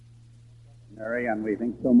Mary, and we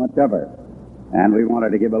think so much of her. And we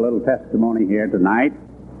wanted to give a little testimony here tonight,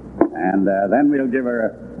 and then we'll give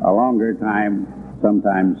her a longer time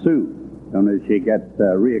sometime soon, as soon as she gets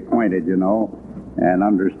reacquainted, and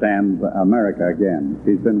understands America again.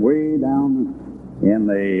 She's been way down in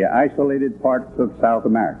the isolated parts of South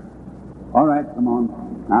America. All right, come on.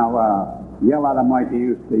 Now, yell at them like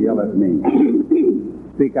you used to yell at me.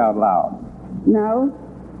 Speak out loud. No,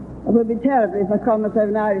 it would be terrible if I called myself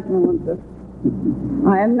an Irishman once.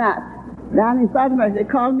 I am not. Down in South America, they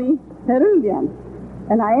call me Peruvian,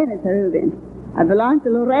 and I ain't a Peruvian. I belong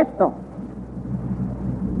to Loreto.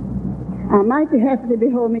 I'm mighty happy to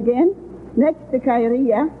be home again, next to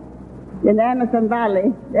Kairia, in the Amazon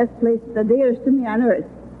Valley. This place is the dearest to me on earth.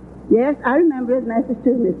 Yes, I remember that message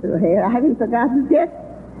too, Mr. O'Hare. I haven't forgotten it yet.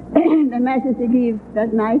 The message he gave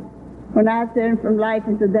that night when I turned from life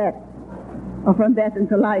into death, or from death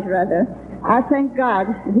into life, rather. I thank God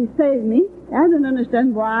that He saved me. I don't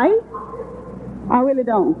understand why. I really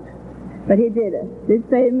don't. But He did it. Did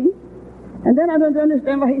save me. And then I don't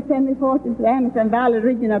understand why He sent me forth into the Amazon Valley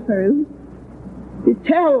region of Peru to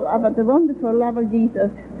tell about the wonderful love of Jesus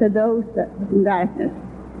to those that are in darkness.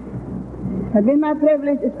 It's been my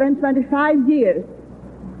privilege to spend 25 years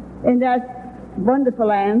in that wonderful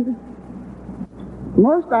land,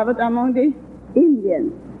 most of it among the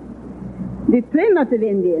Indians, the primitive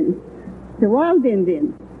Indians, the wild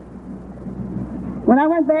Indians. When I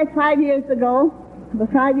went back 5 years ago,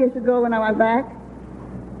 when I went back,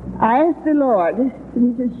 I asked the Lord if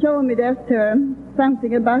He should show me this term,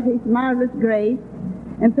 something about His marvelous grace,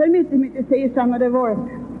 and permit me to see some of the work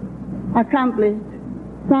accomplished,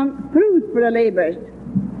 some fruit for the labors.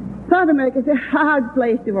 South America is a hard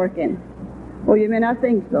place to work in. Oh, you may not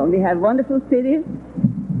think so. We have wonderful cities.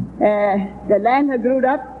 The land has grew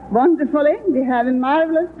up wonderfully. We have a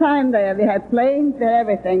marvelous time there. We have planes and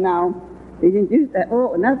everything now. We didn't use that.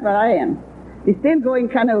 Oh, not where I am. We still go in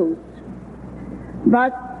canoes.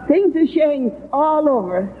 But things have changed all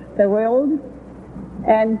over the world,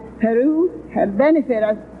 and Peru has benefited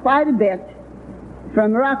us quite a bit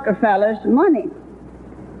from Rockefeller's money.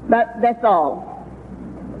 But that's all.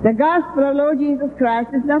 The gospel of Lord Jesus Christ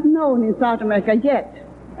is not known in South America yet,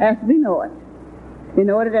 as we know it. We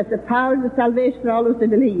know that the power of the salvation for all those who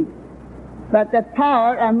believe. But the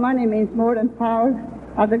power of money means more than power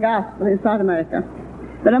of the gospel in South America.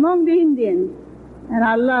 But among the Indians, and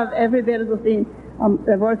I love every bit of the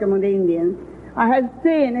work among the Indians, I have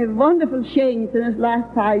seen a wonderful change in this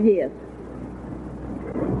last 5 years.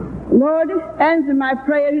 Lord, answer my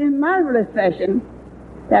prayer in a marvelous fashion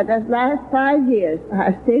that this last 5 years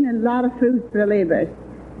I have seen a lot of fruit for the labors.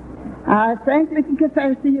 I frankly can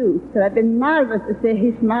confess to you that I've been marvelous to see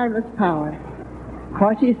His marvelous power.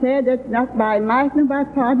 For He said that not by might nor by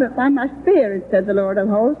power, but by my Spirit, said the Lord of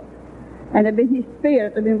hosts. And it's been His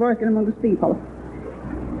Spirit that has been working among His people.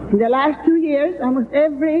 In the last 2 years, almost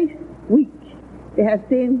every week, they have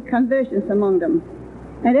seen conversions among them.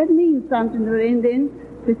 And that means something to the Indians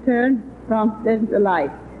to turn from death to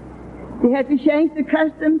life. They had to change their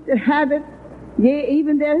customs, their habits, yea,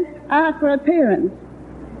 even their outward appearance.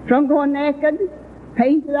 From going naked,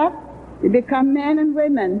 painted up, they become men and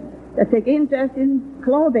women that take interest in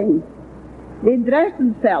clothing. They dress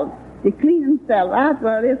themselves, they clean themselves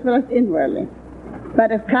outwardly as well as inwardly. But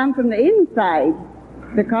have come from the inside,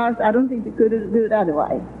 because I don't think they could do it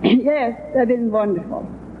otherwise. Yes, they've been wonderful.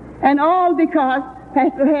 And all because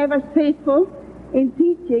Pastor Hare was faithful in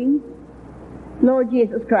teaching Lord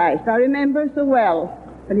Jesus Christ. I remember so well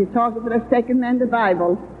when he talked about the second man in the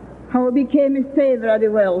Bible, how he became a Savior of the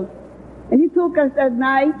world. And he took us that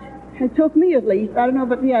night, it took me at least, I don't know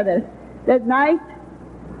about the others, that night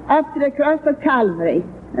up to the cross of Calvary.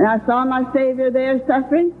 And I saw my Savior there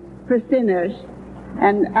suffering for sinners.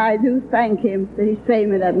 And I do thank Him that He saved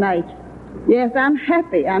me that night. Yes, I'm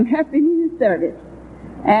happy in His service.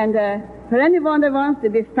 And for anyone that wants to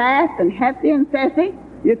be fat and happy and sassy,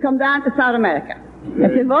 you come down to South America.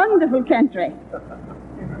 It's a wonderful country.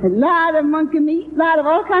 A lot of monkey meat, a lot of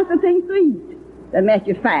all kinds of things to eat that make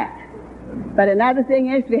you fat. But another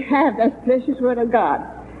thing is we have that precious Word of God.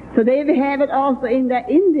 Today we have it also in the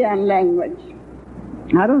Indian language.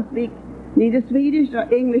 I don't speak neither Swedish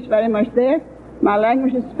nor English very much there. My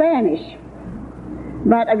language is Spanish.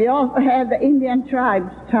 But we also have the Indian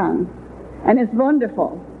tribe's tongue. And it's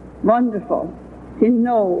wonderful, wonderful to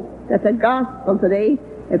know that the gospel today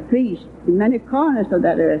is preached in many corners of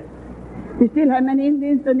that earth. We still have many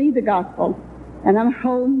Indians that need the gospel. And I'm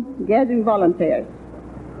home gathering volunteers.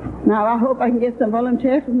 Now I hope I can get some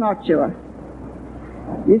volunteers from North Shore.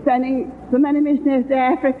 You're sending so many missionaries to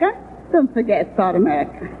Africa. Don't forget South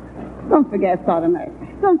America. Don't forget South America.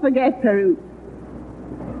 Don't forget Peru.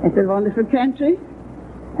 It's a wonderful country,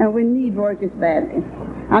 and we need workers badly.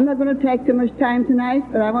 I'm not going to take too much time tonight,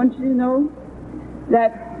 but I want you to know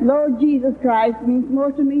that Lord Jesus Christ means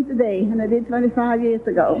more to me today than it did 25 years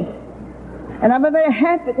ago. And I'm very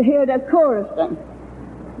happy to hear that chorus then.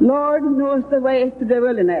 Lord knows the way to the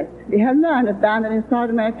wilderness. We have learned it down there in South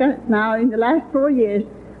America. Now, in the last 4 years,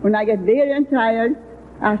 when I get very tired,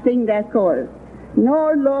 I sing that chorus.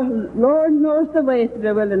 Lord knows the way to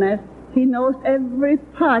the wilderness. He knows every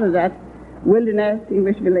part of that wilderness in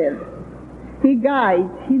which we live. He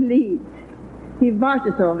guides, He leads, He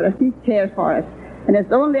watches over us, He cares for us. And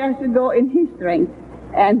it's only as we go in His strength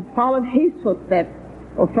and follow His footsteps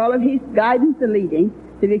or follow His guidance and leading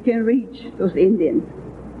that we can reach those Indians.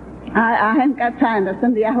 I haven't got time, but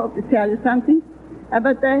someday I hope to tell you something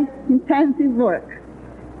about the intensive work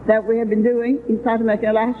that we have been doing in South America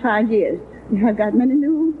in the last 5 years. We have got many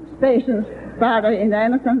new stations started in the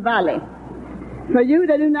Amazon Valley. For you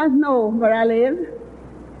that do not know where I live,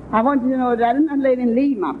 I want you to know that I do not live in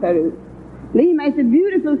Lima, Peru. Lima is a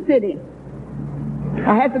beautiful city.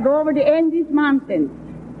 I had to go over the Andes Mountains,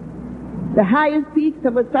 the highest peaks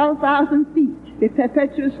of 12,000 feet with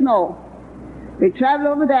perpetual snow. We traveled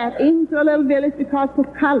over that into a little village we call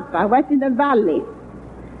Pucallpa, right in the valley.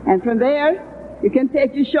 And from there, you can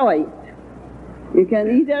take your choice. You can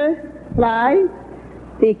either fly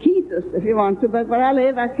to Iquitos if you want to, but where I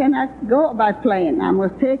live, I cannot go by plane. I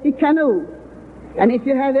must take a canoe. And if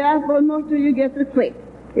you have the outboard motor, you get there quick.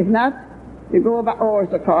 If not, you go by oars,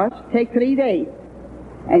 of course. Take 3 days.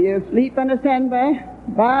 And you sleep on the sandbar,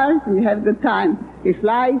 bars, and you have a good time. You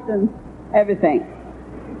flies and everything.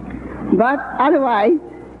 But otherwise,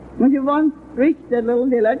 when you once reach the little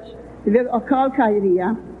village, called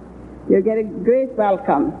Kairia, you get a great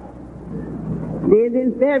welcome.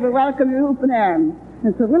 They will welcome you open arms.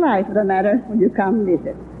 And so will I, for the matter, when you come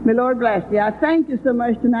visit. May Lord bless you. I thank you so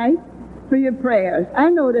much tonight for your prayers. I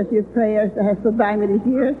know that your prayers that have stood by me these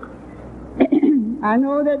years. I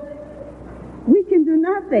know that we can do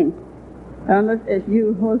nothing unless as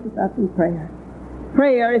you hold us up in prayer.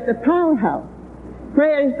 Prayer is a powerhouse.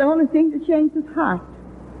 Prayer is the only thing that changes heart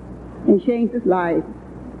and changes lives.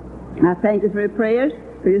 I thank you for your prayers,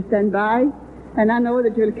 for your stand by, and I know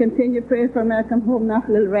that you'll continue prayer for me. I come home now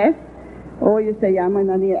for a little rest. Or you say, I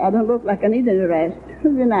don't look like I need any rest.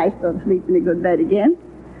 It'll be nice to sleep in a good bed again.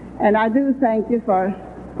 And I do thank you for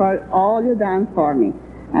all you've done for me.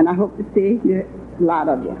 And I hope to see a lot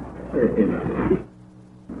of you.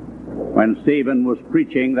 When Stephen was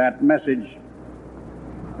preaching that message,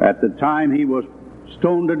 at the time he was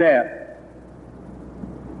stoned to death,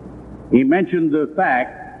 he mentioned the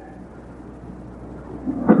fact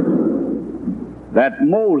that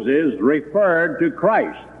Moses referred to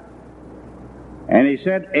Christ. And he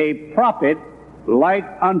said, a prophet like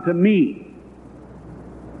unto me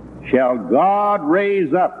shall God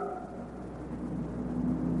raise up.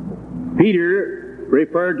 Peter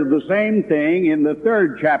referred to the same thing in the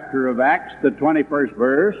 3rd chapter of Acts, the 21st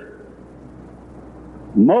verse.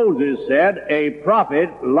 Moses said, a prophet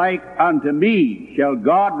like unto me shall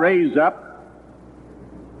God raise up,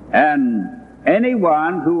 and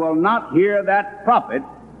anyone who will not hear that prophet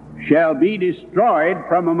shall be destroyed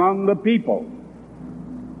from among the people.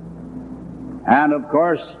 And of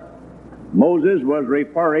course, Moses was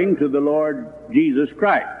referring to the Lord Jesus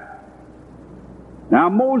Christ. Now,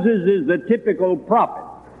 Moses is the typical prophet.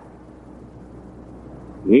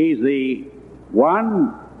 He's the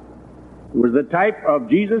one who was the type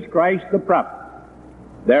of Jesus Christ the prophet.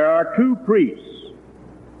 There are 2 priests.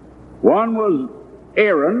 One was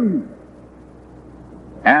Aaron,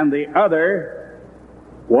 and the other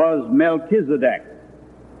was Melchizedek.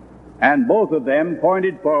 And both of them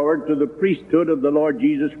pointed forward to the priesthood of the Lord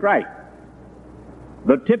Jesus Christ.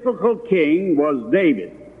 The typical king was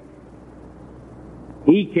David.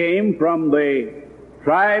 He came from the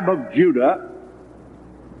tribe of Judah,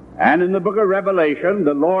 and in the book of Revelation,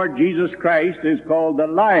 the Lord Jesus Christ is called the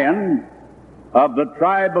Lion of the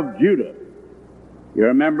tribe of Judah. You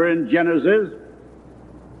remember in Genesis,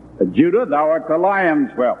 Judah, thou art the lion's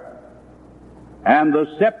whelp, and the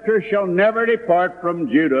scepter shall never depart from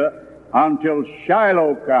Judah until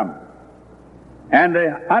Shiloh come, and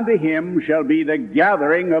unto him shall be the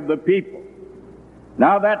gathering of the people.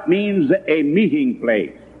 Now that means a meeting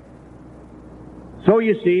place. So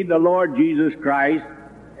you see, the Lord Jesus Christ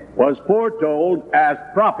was foretold as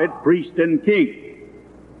prophet, priest, and king.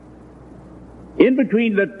 In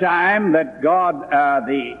between the time that God,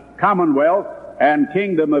 the commonwealth and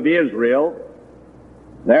kingdom of Israel,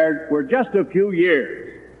 there were just a few years.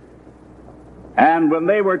 And when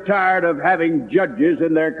they were tired of having judges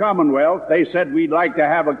in their commonwealth, they said, we'd like to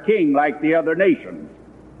have a king like the other nations.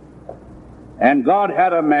 And God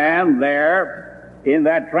had a man there in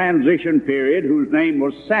that transition period whose name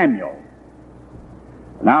was Samuel.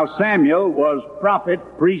 Now Samuel was prophet,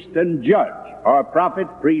 priest, and judge, or prophet,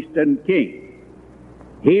 priest, and king.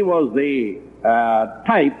 He was the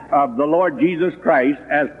type of the Lord Jesus Christ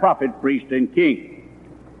as prophet, priest, and king.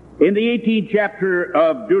 In the 18th chapter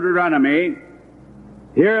of Deuteronomy,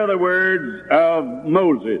 here are the words of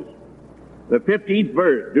Moses. The 15th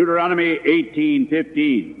verse, Deuteronomy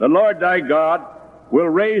 18:15. The Lord thy God will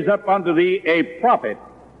raise up unto thee a prophet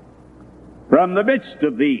from the midst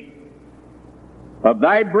of thee, of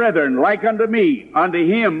thy brethren, like unto me. Unto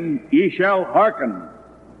him ye shall hearken,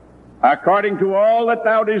 according to all that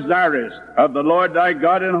thou desirest of the Lord thy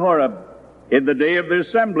God in Horeb, in the day of the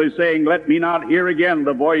assembly, saying, Let me not hear again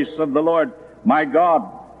the voice of the Lord my God,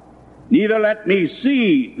 neither let me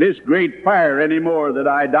see this great fire any more, that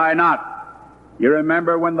I die not. You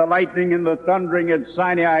remember when the lightning and the thundering at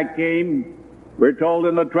Sinai came, we're told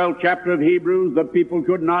in the 12th chapter of Hebrews, the people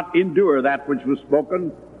could not endure that which was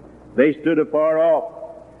spoken. They stood afar off.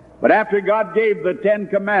 But after God gave the 10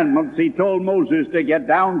 Commandments, He told Moses to get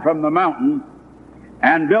down from the mountain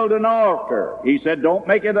and build an altar. He said, don't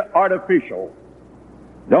make it artificial.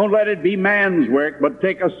 Don't let it be man's work, but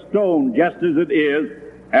take a stone just as it is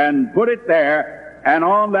and put it there, and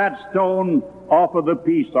on that stone offer the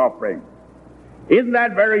peace offering. Isn't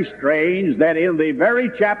that very strange that in the very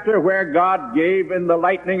chapter where God gave in the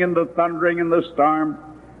lightning and the thundering and the storm,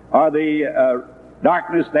 or the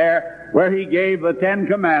darkness there, where He gave the 10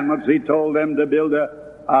 Commandments, He told them to build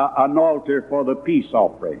an altar for the peace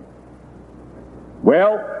offering.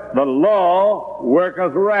 Well, the law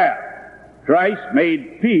worketh wrath. Christ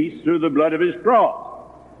made peace through the blood of His cross.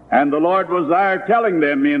 And the Lord was there telling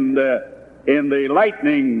them in the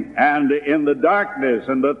lightning and in the darkness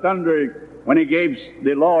and the thundering, when He gave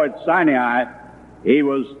the law at Sinai, He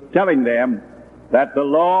was telling them that the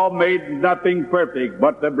law made nothing perfect,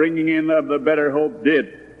 but the bringing in of the better hope did,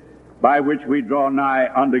 by which we draw nigh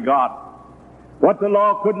unto God. What the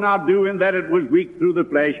law could not do, in that it was weak through the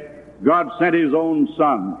flesh, God sent His own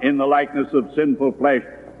Son in the likeness of sinful flesh,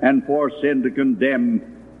 and for sin to condemn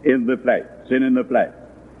in the flesh, sin in the flesh.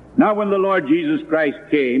 Now when the Lord Jesus Christ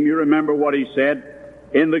came, you remember what He said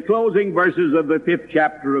in the closing verses of the 5th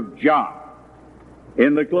chapter of John.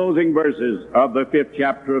 In the closing verses of the 5th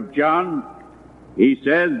chapter of John, He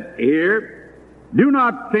says here, Do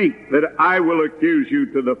not think that I will accuse you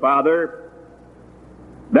to the Father.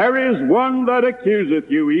 There is one that accuseth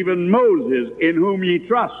you, even Moses, in whom ye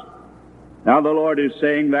trust. Now the Lord is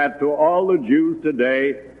saying that to all the Jews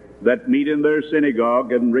today that meet in their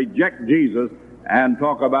synagogue and reject Jesus and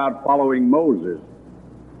talk about following Moses.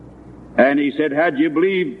 And He said, had you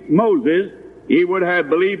believed Moses, ye would have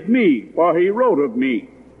believed me, for he wrote of me.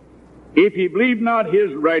 If ye believe not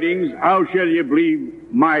his writings, how shall ye believe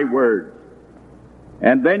my words?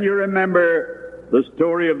 And then you remember the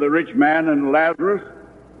story of the rich man and Lazarus,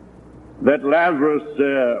 that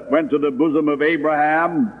Lazarus went to the bosom of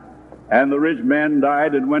Abraham, and the rich man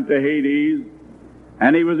died and went to Hades,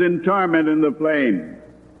 and he was in torment in the flame.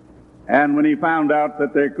 And when he found out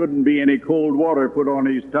that there couldn't be any cold water put on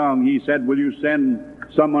his tongue, he said, will you send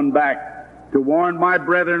someone back to warn my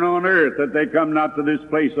brethren on earth that they come not to this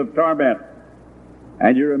place of torment?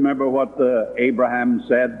 And you remember what Abraham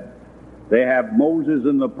said? They have Moses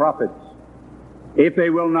and the prophets. If they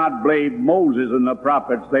will not believe Moses and the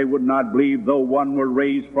prophets, they would not believe though one were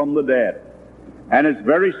raised from the dead. And it's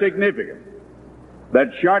very significant that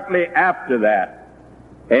shortly after that,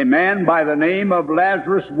 a man by the name of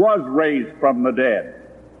Lazarus was raised from the dead.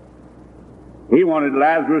 He wanted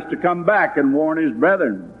Lazarus to come back and warn his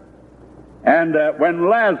brethren. And when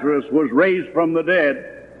Lazarus was raised from the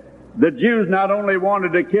dead, the Jews not only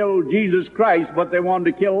wanted to kill Jesus Christ, but they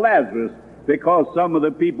wanted to kill Lazarus, because some of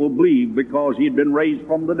the people believed because he'd been raised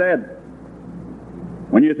from the dead.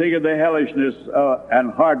 When you think of the hellishness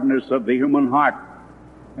and hardness of the human heart,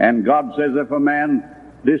 and God says, if a man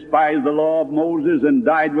despised the law of Moses and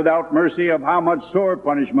died without mercy, of how much sore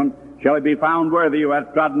punishment shall he be found worthy, who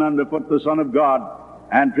hath trodden under foot the Son of God,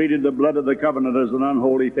 and treated the blood of the covenant as an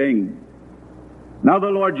unholy thing. Now the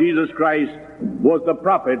Lord Jesus Christ was the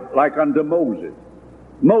prophet like unto Moses.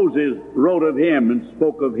 Moses wrote of him and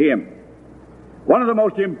spoke of him. One of the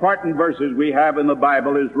most important verses we have in the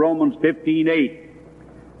Bible is Romans 15:8,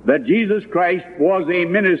 that Jesus Christ was a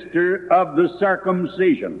minister of the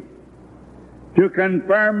circumcision, to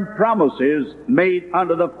confirm promises made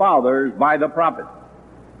unto the fathers by the prophets.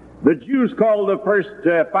 The Jews call the first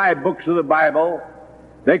 5 books of the Bible,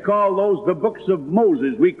 they call those the books of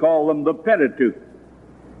Moses. We call them the Pentateuch.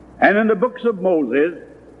 And in the books of Moses,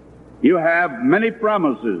 you have many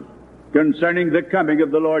promises concerning the coming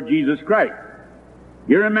of the Lord Jesus Christ.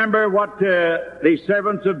 You remember what the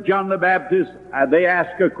servants of John the Baptist, they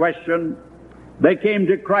asked a question. They came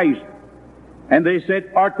to Christ, and they said,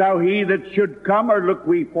 "Art thou he that should come, or look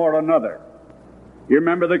we for another?" You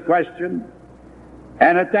remember the question?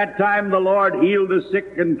 And at that time the Lord healed the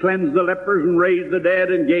sick and cleansed the lepers and raised the dead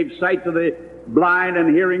and gave sight to the blind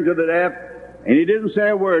and hearing to the deaf. And he didn't say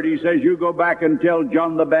a word. He says, "You go back and tell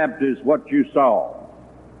John the Baptist what you saw."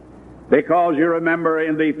 Because you remember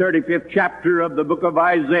in the 35th chapter of the book of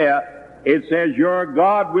Isaiah, it says, "Your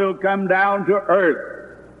God will come down to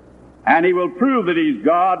earth, and he will prove that he's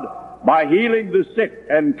God by healing the sick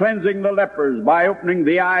and cleansing the lepers, by opening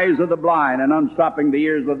the eyes of the blind and unstopping the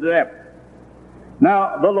ears of the deaf."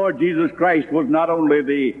 Now, the Lord Jesus Christ was not only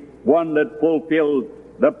the one that fulfilled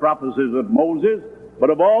the prophecies of Moses, but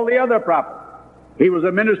of all the other prophets. He was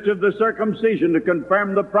a minister of the circumcision to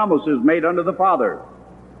confirm the promises made unto the fathers.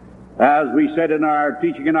 As we said in our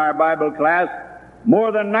teaching in our Bible class,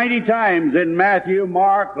 more than 90 times in Matthew,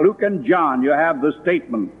 Mark, Luke, and John, you have the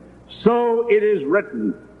statement, "So it is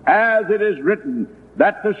written, as it is written,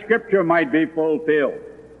 that the Scripture might be fulfilled,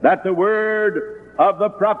 that the word of the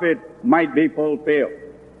prophet might be fulfilled."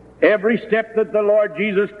 Every step that the Lord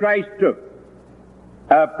Jesus Christ took,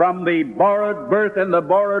 from the borrowed birth in the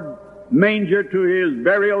borrowed manger to his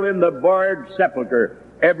burial in the borrowed sepulchre,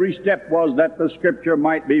 every step was that the Scripture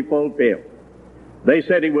might be fulfilled. They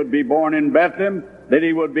said he would be born in Bethlehem, that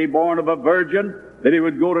he would be born of a virgin, that he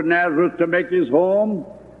would go to Nazareth to make his home,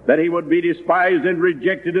 that he would be despised and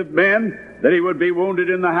rejected of men, that he would be wounded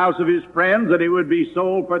in the house of his friends, that he would be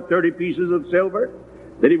sold for 30 pieces of silver,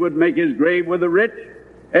 that he would make his grave with the rich.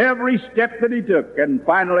 Every step that he took, and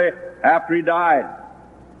finally, after he died,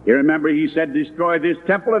 you remember he said, "Destroy this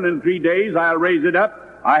temple, and in 3 days I'll raise it up.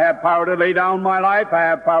 I have power to lay down my life. I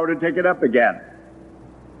have power to take it up again."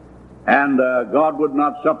 And God would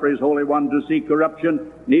not suffer his Holy One to see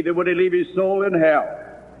corruption, neither would he leave his soul in hell.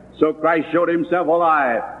 So Christ showed himself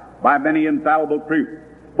alive by many infallible proofs.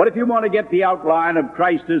 But if you want to get the outline of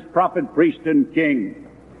Christ as prophet, priest, and king,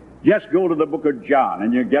 just go to the book of John,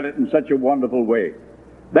 and you get it in such a wonderful way.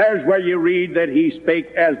 There's where you read that he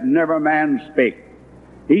spake as never man spake.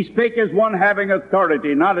 He spake as one having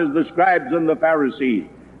authority, not as the scribes and the Pharisees.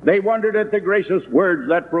 They wondered at the gracious words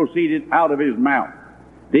that proceeded out of his mouth.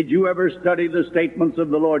 Did you ever study the statements of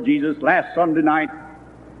the Lord Jesus? Last Sunday night,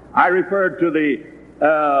 I referred to the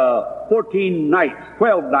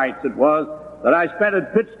 12 nights it was, that I spent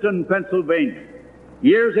at Pittston, Pennsylvania,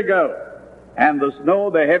 years ago. And the snow,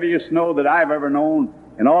 the heaviest snow that I've ever known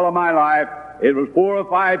in all of my life, it was 4 or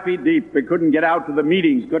 5 feet deep. We couldn't get out to the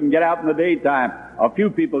meetings, couldn't get out in the daytime. A few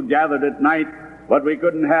people gathered at night, but we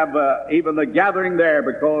couldn't have even the gathering there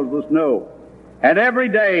because of the snow. And every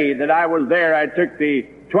day that I was there, I took the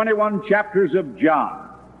 21 chapters of John,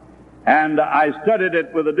 and I studied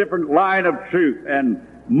it with a different line of truth and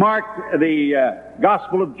marked the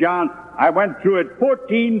Gospel of John. I went through it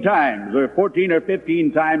 14 times, or 14 or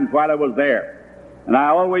 15 times while I was there. And I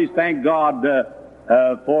always thank God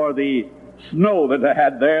for the snow that I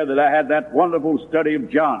had there, that I had that wonderful study of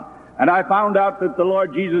John. And I found out that the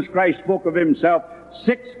Lord Jesus Christ spoke of himself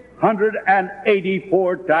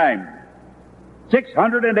 684 times.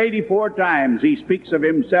 684 times he speaks of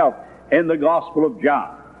himself in the Gospel of John.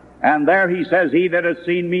 And there he says, "He that has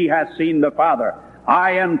seen me hath seen the Father.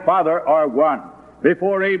 I and Father are one.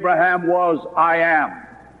 Before Abraham was, I am."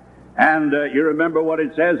 And you remember what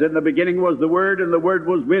it says, "In the beginning was the Word, and the Word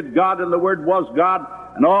was with God, and the Word was God,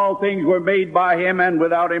 and all things were made by him, and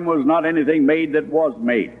without him was not anything made that was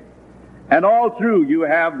made." And all through you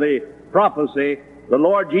have the prophecy. The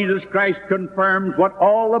Lord Jesus Christ confirms what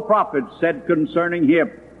all the prophets said concerning him.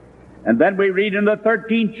 And then we read in the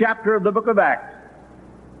 13th chapter of the book of Acts,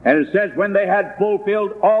 and it says, "When they had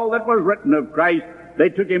fulfilled all that was written of Christ, they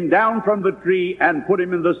took him down from the tree and put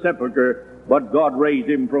him in the sepulchre, but God raised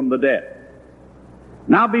him from the dead."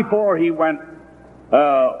 Now before he went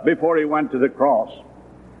to the cross,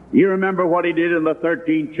 you remember what he did in the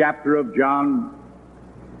 13th chapter of John?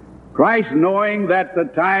 Christ, knowing that the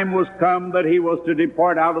time was come that he was to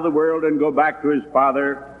depart out of the world and go back to his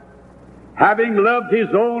Father, having loved his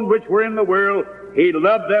own which were in the world, he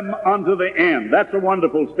loved them unto the end. That's a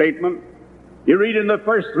wonderful statement. You read in the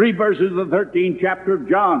first 3 verses of the 13th chapter of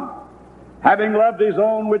John, "Having loved his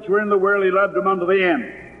own which were in the world, he loved them unto the end."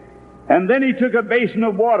 And then he took a basin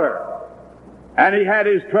of water, and he had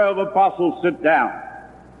his 12 apostles sit down.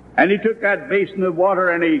 And he took that basin of water,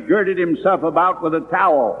 and he girded himself about with a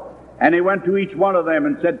towel, and he went to each one of them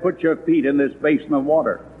and said, "Put your feet in this basin of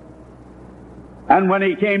water." And when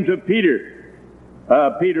he came to Peter,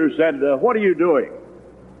 Peter said, "What are you doing?"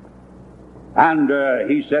 And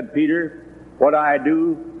he said, Peter, what I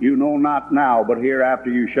do you know not now, but hereafter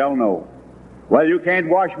you shall know. Well, you can't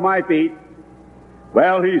wash my feet.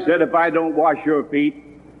 Well, he said, if I don't wash your feet,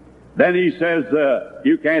 then he says,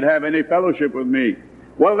 you can't have any fellowship with me.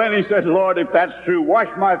 Well, then he says, Lord, if that's true, wash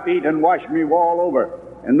my feet and wash me all over.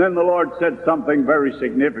 And then the Lord said something very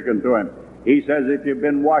significant to him. He says, if you've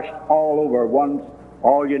been washed all over once,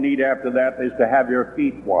 all you need after that is to have your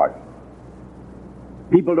feet washed.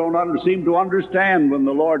 People don't seem to understand when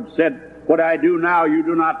the Lord said, what I do now you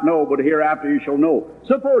do not know, but hereafter you shall know.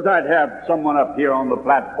 Suppose I'd have someone up here on the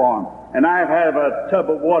platform, and I'd have a tub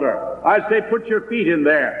of water. I'd say, put your feet in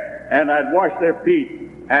there, and I'd wash their feet,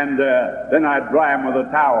 and then I'd dry them with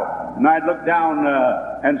a towel. And I'd look down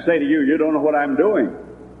and say to you, you don't know what I'm doing.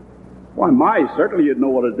 Why, certainly you'd know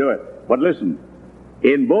what to do it. But listen,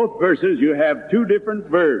 in both verses you have two different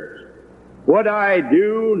verbs. What I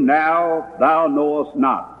do now thou knowest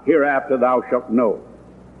not, hereafter thou shalt know.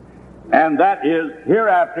 And that is,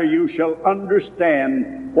 hereafter you shall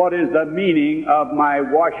understand what is the meaning of my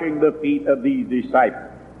washing the feet of these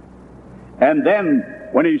disciples. And then,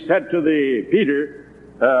 when he said to Peter,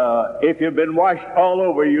 if you've been washed all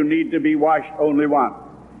over, you need to be washed only once.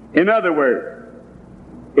 In other words,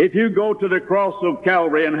 if you go to the cross of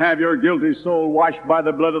Calvary and have your guilty soul washed by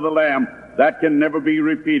the blood of the Lamb, that can never be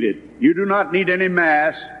repeated. You do not need any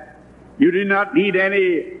Mass. You do not need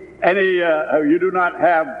you do not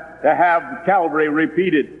have to have Calvary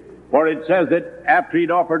repeated. For it says that after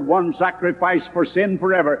he'd offered one sacrifice for sin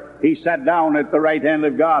forever, he sat down at the right hand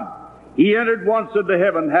of God. He entered once into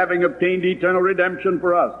heaven, having obtained eternal redemption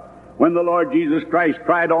for us. When the Lord Jesus Christ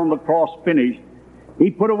cried on the cross, finished, he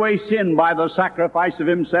put away sin by the sacrifice of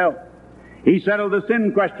himself. He settled the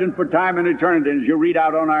sin question for time and eternity. As you read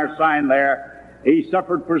out on our sign there, he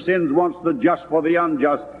suffered for sins once, the just for the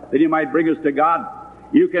unjust, that he might bring us to God.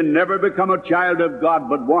 You can never become a child of God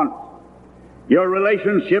but once. Your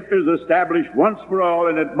relationship is established once for all,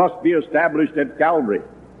 and it must be established at Calvary.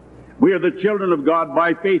 We are the children of God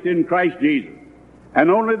by faith in Christ Jesus, and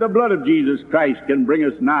only the blood of Jesus Christ can bring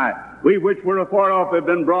us nigh. We which were afar off have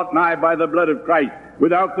been brought nigh by the blood of Christ.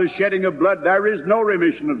 Without the shedding of blood there is no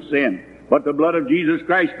remission of sin. But the blood of Jesus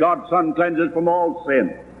Christ, God's Son, cleanses from all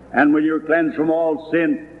sin. And when you're cleansed from all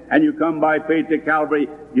sin, and you come by faith to Calvary,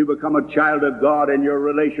 you become a child of God, and your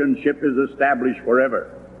relationship is established forever.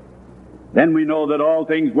 Then we know that all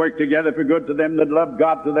things work together for good to them that love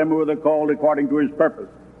God, to them who are called according to his purpose.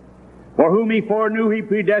 For whom he foreknew, he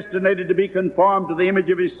predestinated to be conformed to the image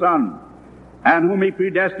of his Son. And whom he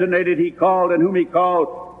predestinated, he called, and whom he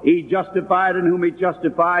called, he justified, and whom he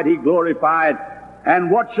justified, he glorified.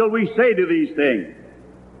 And what shall we say to these things?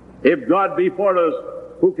 If God be for us,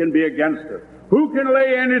 who can be against us? Who can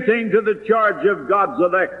lay anything to the charge of God's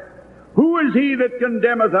elect? Who is he that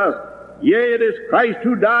condemneth us? Yea, it is Christ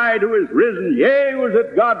who died, who is risen, yea, who is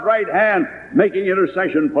at God's right hand, making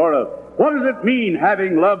intercession for us. What does it mean,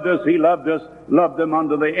 having loved us, loved them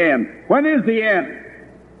unto the end? When is the end?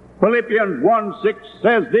 Philippians 1:6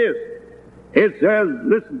 says this. It says,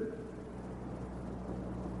 listen,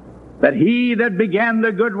 that he that began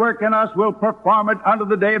the good work in us will perform it unto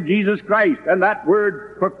the day of Jesus Christ. And that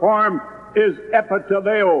word perform is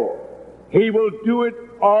epiteleo. He will do it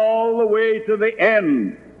all the way to the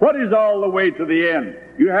end. What is all the way to the end?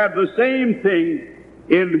 You have the same thing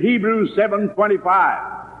in Hebrews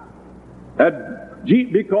 7:25.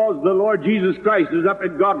 Because the Lord Jesus Christ is up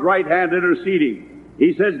at God's right hand interceding.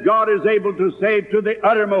 He says God is able to save to the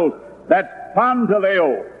uttermost. That's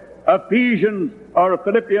panteleo. Philippians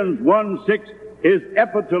 1:6 is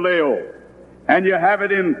epiteleo. And you have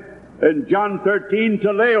it in John 13,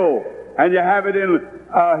 teleo. And you have it in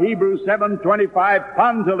Hebrews 7:25,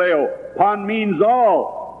 panteleo. Pan means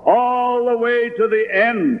all the way to the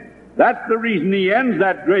end. That's the reason he ends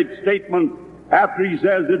that great statement after he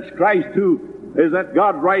says it's Christ who is at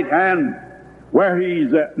God's right hand, where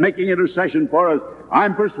he's making intercession for us.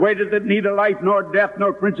 I'm persuaded that neither life nor death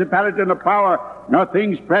nor principality nor power nor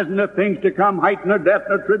things present nor things to come, height nor depth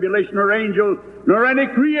nor tribulation nor angels nor any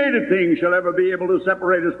created thing shall ever be able to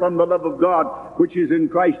separate us from the love of God which is in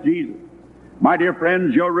Christ Jesus. My dear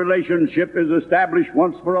friends, your relationship is established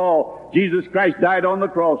once for all. Jesus Christ died on the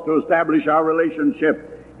cross to establish our relationship.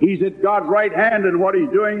 He's at God's right hand, and what he's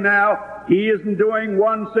doing now, he isn't doing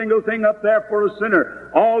one single thing up there for a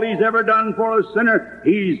sinner. All he's ever done for a sinner,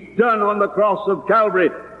 he's done on the cross of Calvary.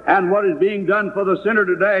 And what is being done for the sinner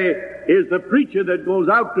today is the preacher that goes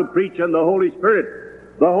out to preach, and the Holy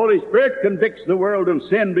Spirit. The Holy Spirit convicts the world of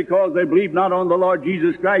sin because they believe not on the Lord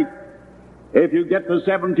Jesus Christ. If you get the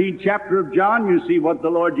 17th chapter of John, you see what the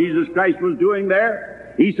Lord Jesus Christ was doing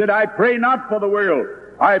there. He said, I pray not for the world.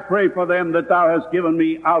 I pray for them that thou hast given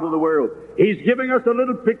me out of the world. He's giving us a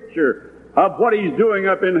little picture of what he's doing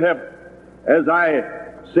up in heaven. As I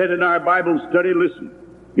said in our Bible study, listen,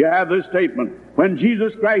 you have this statement. When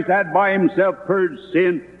Jesus Christ had by himself purged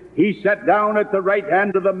sin, he sat down at the right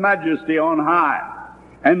hand of the Majesty on high.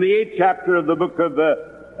 And the 8th chapter of the book of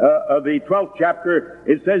the 12th chapter,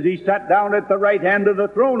 it says he sat down at the right hand of the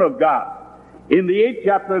throne of God. In the 8th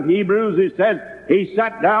chapter of Hebrews, it says he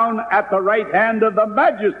sat down at the right hand of the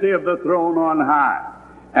Majesty of the throne on high.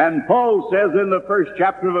 And Paul says in the 1st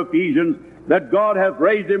chapter of Ephesians that God hath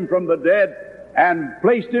raised him from the dead and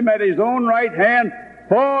placed him at his own right hand,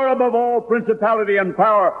 far above all principality and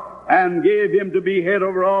power, and gave him to be head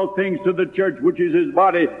over all things to the church, which is his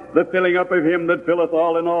body, the filling up of him that filleth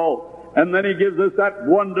all in all. And then he gives us that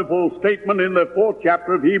wonderful statement in the 4th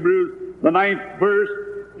chapter of Hebrews, the 9th verse.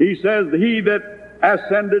 He says, he that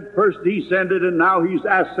ascended first descended, and now he's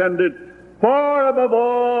ascended far above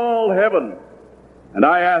all heaven. And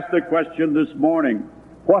I asked the question this morning,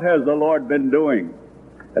 what has the Lord been doing?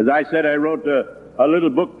 As I said, I wrote a little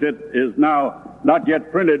book that is now not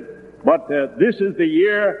yet printed, but this is the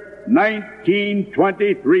year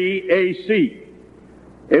 1923 AC.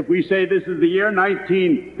 If we say this is the year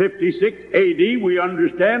 1956 AD, we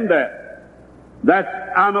understand that. That's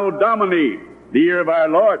Anno Domini, the year of our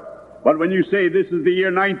Lord. But when you say this is the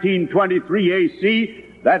year 1923 AC,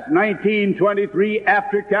 that's 1923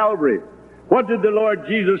 after Calvary. What did the Lord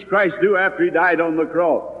Jesus Christ do after he died on the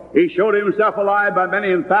cross? He showed himself alive by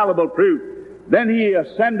many infallible proofs. Then he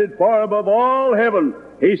ascended far above all heaven.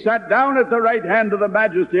 He sat down at the right hand of the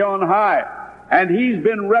Majesty on high. And he's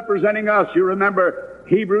been representing us. You remember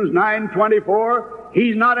Hebrews 9:24?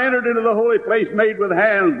 He's not entered into the holy place made with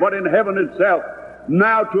hands, but in heaven itself,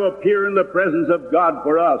 now to appear in the presence of God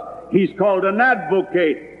for us. He's called an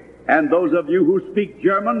advocate. And those of you who speak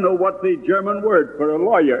German know what the German word for a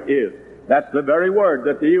lawyer is. That's the very word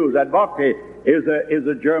that they use. Advocate is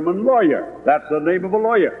a German lawyer. That's the name of a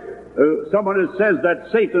lawyer. Someone that says that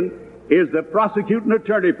Satan is the prosecuting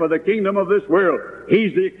attorney for the kingdom of this world.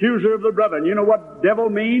 He's the accuser of the brethren. You know what devil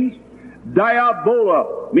means?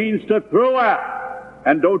 Diabola means to throw out.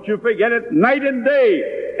 And don't you forget it, night and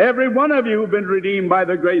day, every one of you who've been redeemed by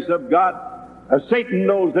the grace of God. Satan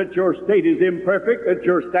knows that your state is imperfect, that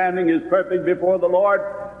your standing is perfect before the Lord,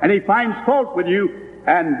 and he finds fault with you.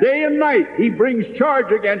 And day and night, he brings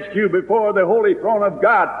charge against you before the holy throne of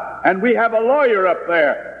God. And we have a lawyer up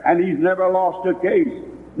there, and he's never lost a case.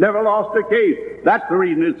 Never lost a case. That's the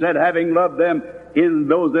reason it said, having loved them in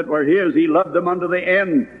those that were his, he loved them unto the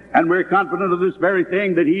end. And we're confident of this very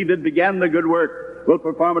thing, that he that began the good work will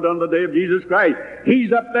perform it on the day of Jesus Christ.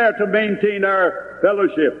 He's up there to maintain our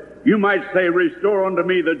fellowship. You might say, restore unto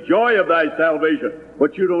me the joy of thy salvation.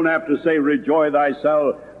 But you don't have to say, restore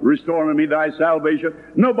unto me thy salvation.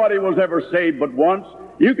 Nobody was ever saved but once.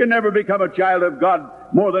 You can never become a child of God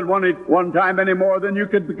more than one time any more than you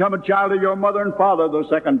could become a child of your mother and father the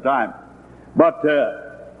second time. But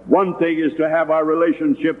one thing is to have our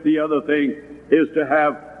relationship. The other thing is to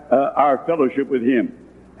have our fellowship with him.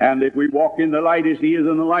 And if we walk in the light as he is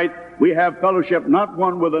in the light, we have fellowship not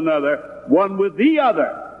one with another, one with the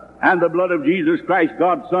other. And the blood of Jesus Christ,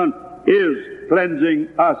 God's Son, is cleansing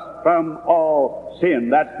us from all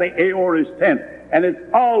sin. That's the aorist tense. And it's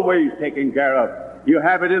always taken care of. You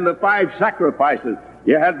have it in the 5 sacrifices.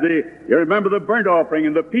 You remember the burnt offering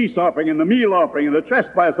and the peace offering and the meal offering and the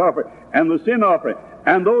trespass offering and the sin offering.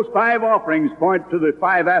 And those 5 offerings point to the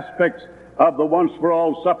 5 aspects of the once for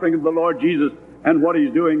all suffering of the Lord Jesus and what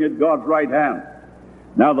he's doing at God's right hand.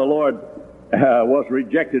 Now the Lord was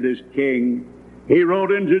rejected as king. He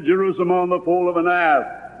rode into Jerusalem on the foal of an ass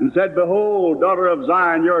and said, behold, daughter of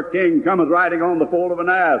Zion, your king cometh riding on the foal of an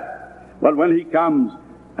ass. But when he comes,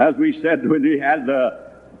 as we said when we had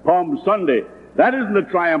Palm Sunday, that isn't the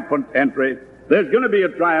triumphant entry. There's going to be a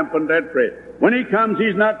triumphant entry. When he comes,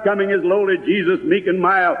 he's not coming as lowly Jesus, meek and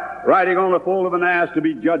mild, riding on the foal of an ass to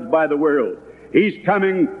be judged by the world. He's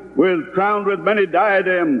coming crowned with many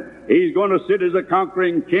diadems. He's going to sit as a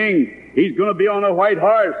conquering king. He's going to be on a white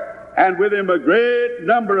horse, and with him a great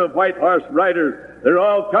number of white horse riders. They're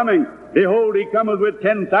all coming. Behold, he cometh with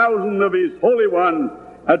 10,000 of his holy ones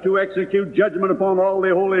to execute judgment upon all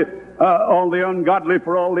the ungodly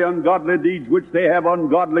for all the ungodly deeds which they have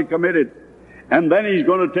ungodly committed. And then he's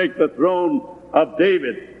going to take the throne of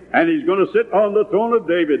David, and he's going to sit on the throne of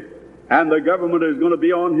David, and the government is going to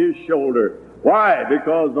be on his shoulder. Why?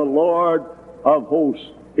 Because the Lord of hosts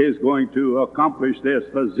is going to accomplish this.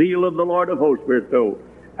 The zeal of the Lord of hosts, we're told.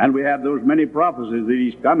 And we have those many prophecies that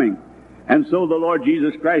he's coming. And so the Lord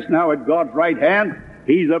Jesus Christ now at God's right hand,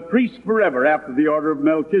 he's a priest forever after the order of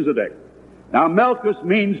Melchizedek. Now, Malchus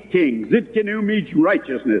means king. Zitkenu means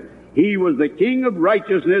righteousness. He was the king of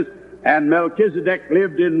righteousness, and Melchizedek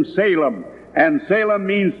lived in Salem. And Salem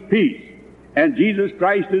means peace. And Jesus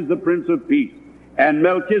Christ is the Prince of Peace. And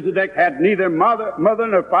Melchizedek had neither mother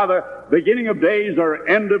nor father, beginning of days or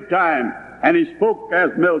end of time. And he spoke as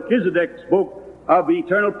Melchizedek spoke of the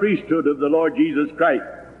eternal priesthood of the Lord Jesus Christ.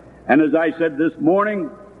 And as I said this morning,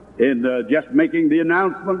 in just making the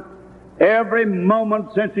announcement, every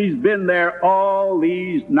moment since he's been there, all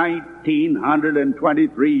these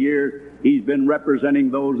 1923 years, he's been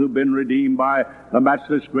representing those who've been redeemed by the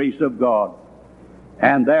matchless grace of God.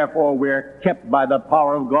 And therefore we're kept by the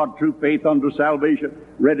power of God through faith unto salvation,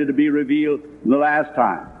 ready to be revealed in the last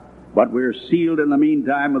time. But we're sealed in the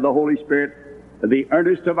meantime with the Holy Spirit, the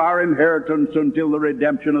earnest of our inheritance until the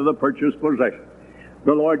redemption of the purchased possession.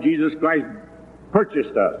 The Lord Jesus Christ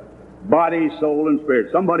purchased us, body, soul, and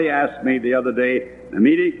spirit. Somebody asked me the other day in a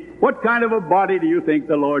meeting, what kind of a body do you think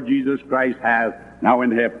the Lord Jesus Christ has now in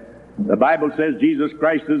heaven? The Bible says Jesus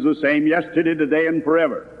Christ is the same yesterday, today, and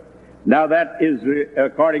forever. Now that is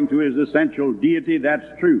according to his essential deity,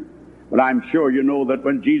 that's true. But I'm sure you know that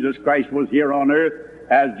when Jesus Christ was here on earth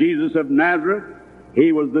as Jesus of Nazareth,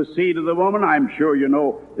 he was the seed of the woman. I'm sure you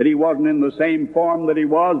know that he wasn't in the same form that he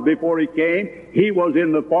was before he came. He was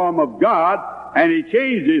in the form of God, and he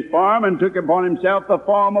changed his form and took upon himself the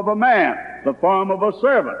form of a man, the form of a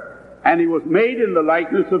servant. And he was made in the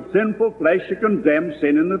likeness of sinful flesh to condemn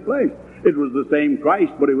sin in the flesh. It was the same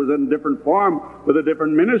Christ, but he was in a different form with a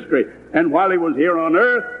different ministry. And while he was here on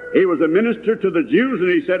earth, he was a minister to the Jews, and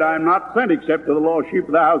he said, I am not sent except to the lost sheep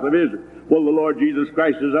of the house of Israel. Well, the Lord Jesus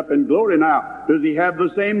Christ is up in glory now. Does he have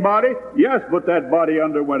the same body? Yes, but that body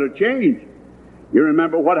underwent a change. You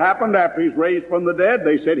remember what happened after he's raised from the dead?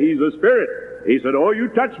 They said he's a spirit. He said, oh, you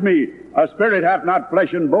touch me. A spirit hath not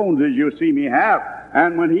flesh and bones as you see me have.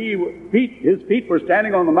 And when his feet were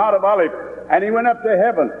standing on the Mount of Olives, and he went up to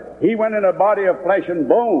heaven, he went in a body of flesh and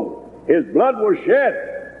bone. His blood was shed.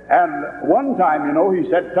 And one time, you know, he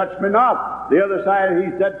said, touch me not. The other side,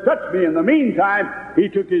 he said, touch me. In the meantime, he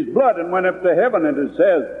took his blood and went up to heaven, and it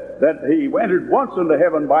says that he entered once into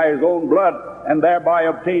heaven by his own blood, and thereby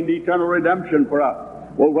obtained eternal redemption for us.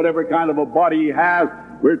 Well, whatever kind of a body he has,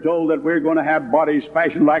 we're told that we're going to have bodies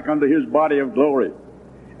fashioned like unto his body of glory.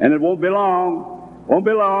 And it won't be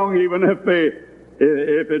long, even if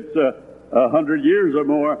it's 100 years or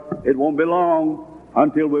more, it won't be long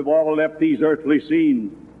until we've all left these earthly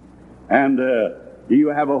scenes. And do you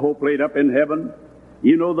have a hope laid up in heaven?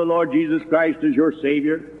 You know the Lord Jesus Christ is your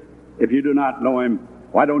Savior. If you do not know him,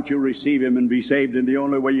 why don't you receive him and be saved in the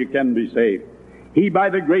only way you can be saved? He, by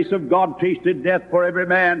the grace of God, tasted death for every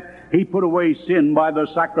man. He put away sin by the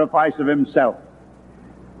sacrifice of himself.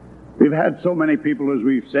 We've had so many people, as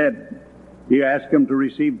we've said, you ask them to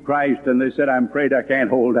receive Christ, and they said, I'm afraid I can't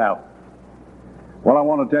hold out. Well, I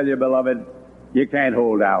want to tell you, beloved, you can't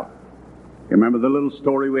hold out. You remember the little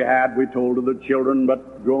story we told to the children,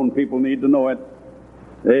 but grown people need to know it.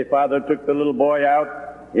 The father took the little boy out.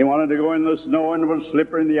 He wanted to go in the snow, and it was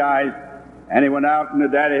slippery in the ice. And he went out, and the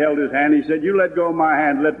daddy held his hand. He said, you let go of my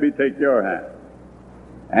hand, let me take your hand.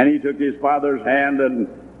 And he took his father's hand, and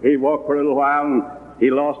he walked for a little while, and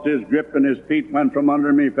he lost his grip, and his feet went from under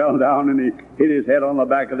him. He fell down, and he hit his head on the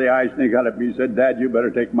back of the ice, and he got up. He said, Dad, you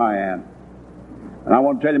better take my hand. And I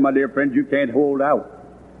want to tell you, my dear friend, you can't hold out.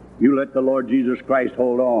 You let the Lord Jesus Christ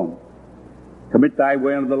hold on. Commit thy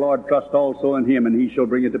way unto the Lord, trust also in him, and he shall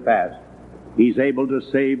bring it to pass. He's able to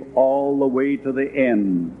save all the way to the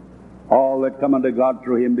end, all that come unto God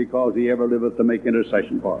through him, because he ever liveth to make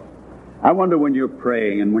intercession for us. I wonder, when you're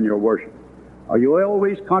praying and when you're worshiping, are you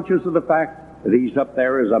always conscious of the fact that he's up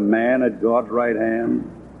there as a man at God's right hand?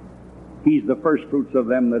 He's the first fruits of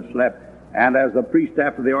them that slept. And as the priest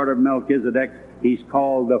after the order of Melchizedek, he's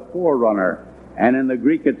called the forerunner. And in the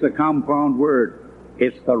Greek, it's a compound word.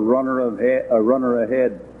 It's the runner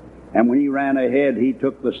ahead. And when he ran ahead, he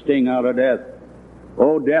took the sting out of death.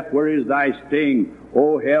 O death, where is thy sting?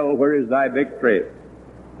 O hell, where is thy victory?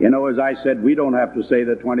 You know, as I said, we don't have to say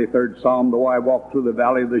the 23rd Psalm, though I walk through the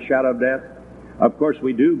valley of the shadow of death. Of course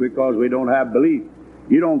we do, because we don't have belief.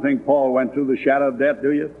 You don't think Paul went through the shadow of death,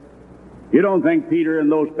 do you? You don't think Peter and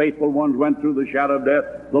those faithful ones went through the shadow of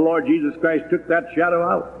death? The Lord Jesus Christ took that shadow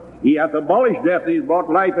out. He hath abolished death, and he's brought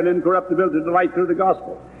life and incorruptibility to light through the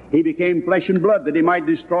gospel. He became flesh and blood, that he might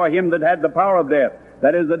destroy him that had the power of death,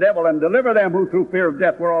 that is the devil, and deliver them who through fear of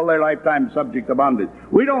death were all their lifetime subject to bondage.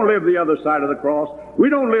 We don't live the other side of the cross. We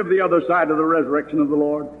don't live the other side of the resurrection of the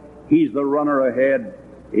Lord. He's the runner ahead.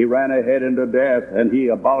 He ran ahead into death, and he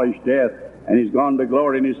abolished death. and he's gone to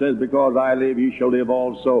glory, and he says, because I live, ye shall live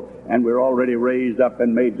also. And we're already raised up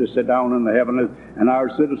and made to sit down in the heavenlies, and our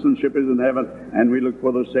citizenship is in heaven, and we look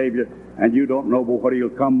for the Savior. And you don't know but what he'll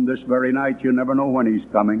come this very night. You never know when he's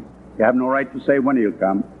coming. You have no right to say when he'll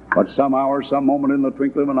come. But some hour, some moment, in the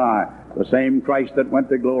twinkling of an eye, the same Christ that went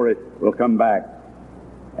to glory will come back.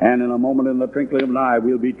 And in a moment, in the twinkling of an eye,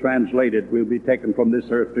 we'll be translated. We'll be taken from this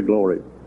earth to glory.